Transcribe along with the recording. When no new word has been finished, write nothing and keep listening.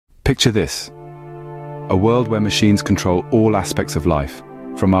Picture this: a world where machines control all aspects of life,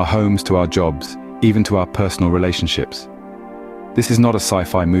 from our homes to our jobs, even to our personal relationships. This is not a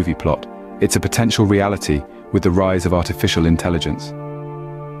sci-fi movie plot, it's a potential reality with the rise of artificial intelligence.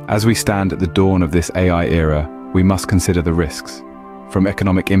 As we stand at the dawn of this AI era, we must consider the risks. From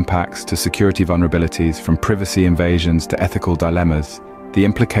economic impacts to security vulnerabilities, from privacy invasions to ethical dilemmas, the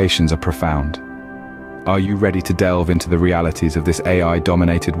implications are profound. Are you ready to delve into the realities of this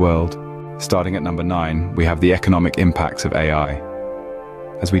AI-dominated world? Starting at number 9, we have the economic impacts of AI.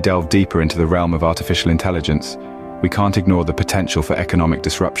 As we delve deeper into the realm of artificial intelligence, we can't ignore the potential for economic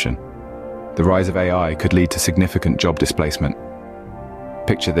disruption. The rise of AI could lead to significant job displacement.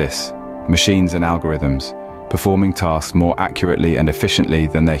 Picture this: machines and algorithms, performing tasks more accurately and efficiently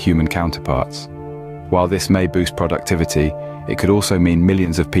than their human counterparts. While this may boost productivity, it could also mean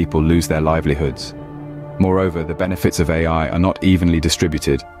millions of people lose their livelihoods. Moreover, the benefits of AI are not evenly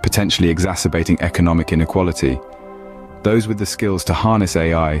distributed, potentially exacerbating economic inequality. Those with the skills to harness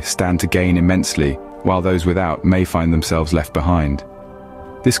AI stand to gain immensely, while those without may find themselves left behind.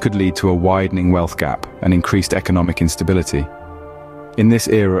 This could lead to a widening wealth gap and increased economic instability. In this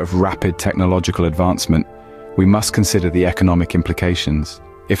era of rapid technological advancement, we must consider the economic implications.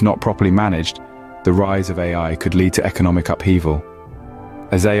 If not properly managed, the rise of AI could lead to economic upheaval.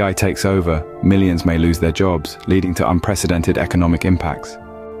 As AI takes over, millions may lose their jobs, leading to unprecedented economic impacts.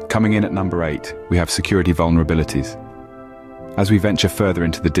 Coming in at number 8, we have security vulnerabilities. As we venture further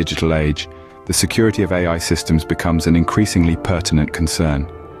into the digital age, the security of AI systems becomes an increasingly pertinent concern.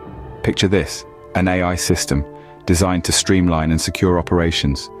 Picture this: an AI system designed to streamline and secure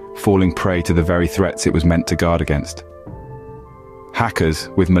operations, falling prey to the very threats it was meant to guard against. Hackers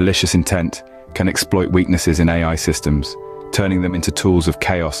with malicious intent can exploit weaknesses in AI systems, turning them into tools of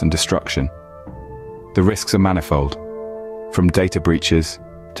chaos and destruction. The risks are manifold, from data breaches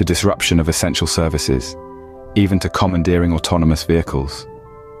to disruption of essential services, even to commandeering autonomous vehicles.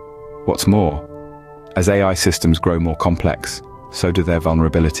 What's more, as AI systems grow more complex, so do their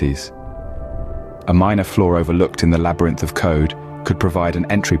vulnerabilities. A minor flaw overlooked in the labyrinth of code could provide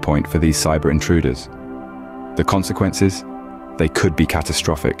an entry point for these cyber intruders. The consequences? They could be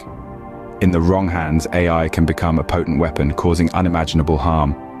catastrophic. In the wrong hands, AI can become a potent weapon, causing unimaginable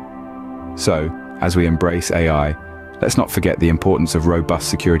harm. So, as we embrace AI, let's not forget the importance of robust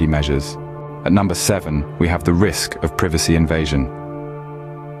security measures. At number 7, we have the risk of privacy invasion.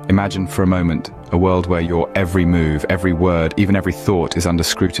 Imagine for a moment a world where your every move, every word, even every thought is under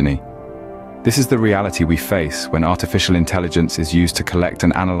scrutiny. This is the reality we face when artificial intelligence is used to collect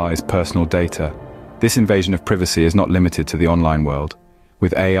and analyze personal data. This invasion of privacy is not limited to the online world.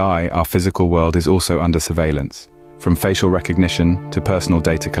 With AI, our physical world is also under surveillance. From facial recognition to personal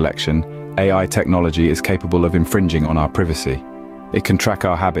data collection, AI technology is capable of infringing on our privacy. It can track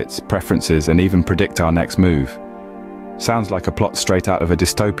our habits, preferences, and even predict our next move. Sounds like a plot straight out of a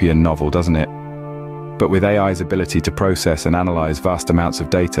dystopian novel, doesn't it? But with AI's ability to process and analyze vast amounts of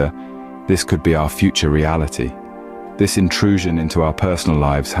data, this could be our future reality. This intrusion into our personal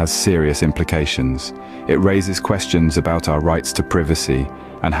lives has serious implications. It raises questions about our rights to privacy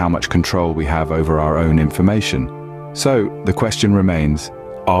and how much control we have over our own information. So, the question remains,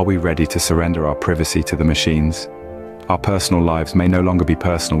 are we ready to surrender our privacy to the machines? Our personal lives may no longer be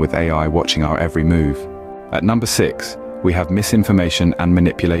personal with AI watching our every move. At number 6, we have misinformation and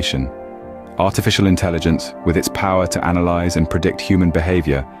manipulation. Artificial intelligence, with its power to analyze and predict human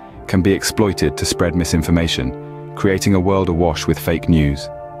behavior, can be exploited to spread misinformation, creating a world awash with fake news.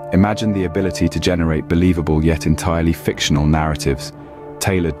 Imagine the ability to generate believable yet entirely fictional narratives,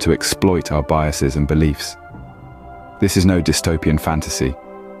 tailored to exploit our biases and beliefs. This is no dystopian fantasy.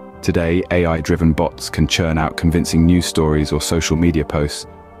 Today, AI-driven bots can churn out convincing news stories or social media posts,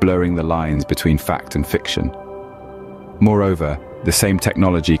 blurring the lines between fact and fiction. Moreover, the same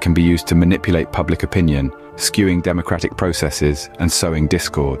technology can be used to manipulate public opinion, skewing democratic processes and sowing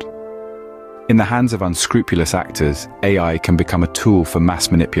discord. In the hands of unscrupulous actors, AI can become a tool for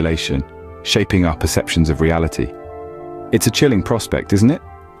mass manipulation, shaping our perceptions of reality. It's a chilling prospect, isn't it?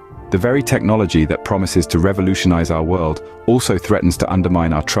 The very technology that promises to revolutionize our world also threatens to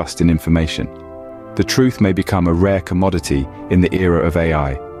undermine our trust in information. The truth may become a rare commodity in the era of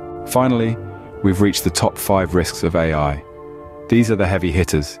AI. Finally, we've reached the top 5 risks of AI. These are the heavy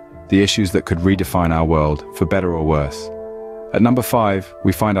hitters, the issues that could redefine our world, for better or worse. At number 5,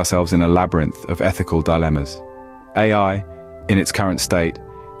 we find ourselves in a labyrinth of ethical dilemmas. AI, in its current state,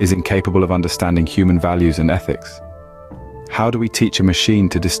 is incapable of understanding human values and ethics. How do we teach a machine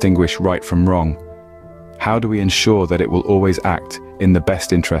to distinguish right from wrong? How do we ensure that it will always act in the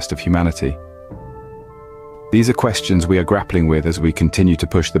best interest of humanity? These are questions we are grappling with as we continue to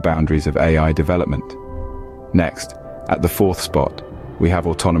push the boundaries of AI development. Next, at the fourth spot, we have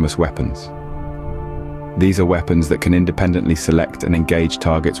autonomous weapons. These are weapons that can independently select and engage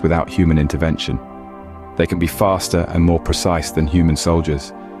targets without human intervention. They can be faster and more precise than human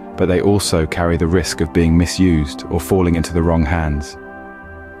soldiers, but they also carry the risk of being misused or falling into the wrong hands.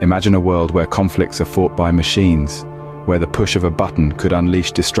 Imagine a world where conflicts are fought by machines, where the push of a button could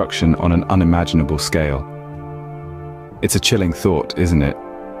unleash destruction on an unimaginable scale. It's a chilling thought, isn't it?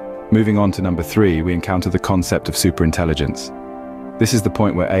 Moving on to number 3, we encounter the concept of superintelligence. This is the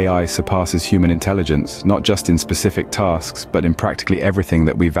point where AI surpasses human intelligence, not just in specific tasks, but in practically everything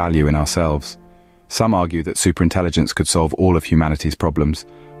that we value in ourselves. Some argue that superintelligence could solve all of humanity's problems,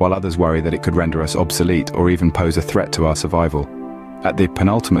 while others worry that it could render us obsolete or even pose a threat to our survival. At the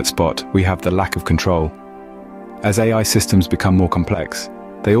penultimate spot, we have the lack of control. As AI systems become more complex,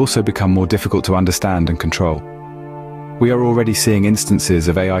 they also become more difficult to understand and control. We are already seeing instances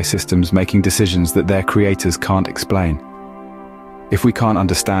of AI systems making decisions that their creators can't explain. If we can't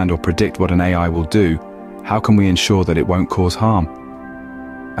understand or predict what an AI will do, how can we ensure that it won't cause harm?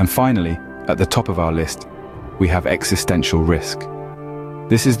 And finally, at the top of our list, we have existential risk.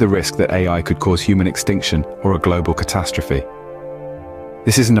 This is the risk that AI could cause human extinction or a global catastrophe.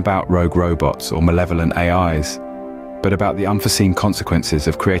 This isn't about rogue robots or malevolent AIs, but about the unforeseen consequences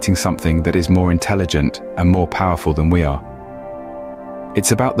of creating something that is more intelligent and more powerful than we are.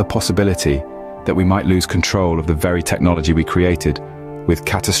 It's about the possibility that we might lose control of the very technology we created, with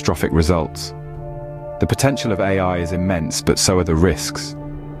catastrophic results. The potential of AI is immense, but so are the risks.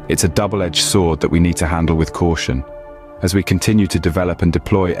 It's a double-edged sword that we need to handle with caution. As we continue to develop and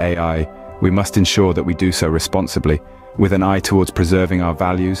deploy AI, we must ensure that we do so responsibly, with an eye towards preserving our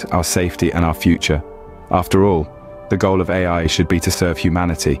values, our safety, and our future. After all, the goal of AI should be to serve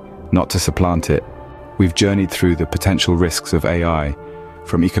humanity, not to supplant it. We've journeyed through the potential risks of AI,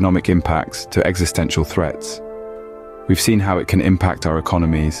 from economic impacts to existential threats. We've seen how it can impact our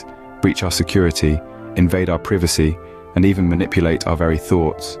economies, breach our security, invade our privacy, and even manipulate our very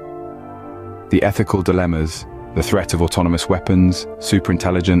thoughts. The ethical dilemmas, the threat of autonomous weapons,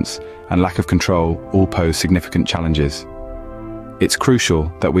 superintelligence, and lack of control all pose significant challenges. It's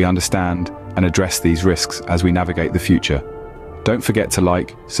crucial that we understand and address these risks as we navigate the future. Don't forget to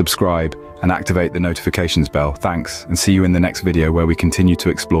like, subscribe, and activate the notifications bell. Thanks, and see you in the next video where we continue to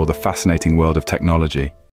explore the fascinating world of technology.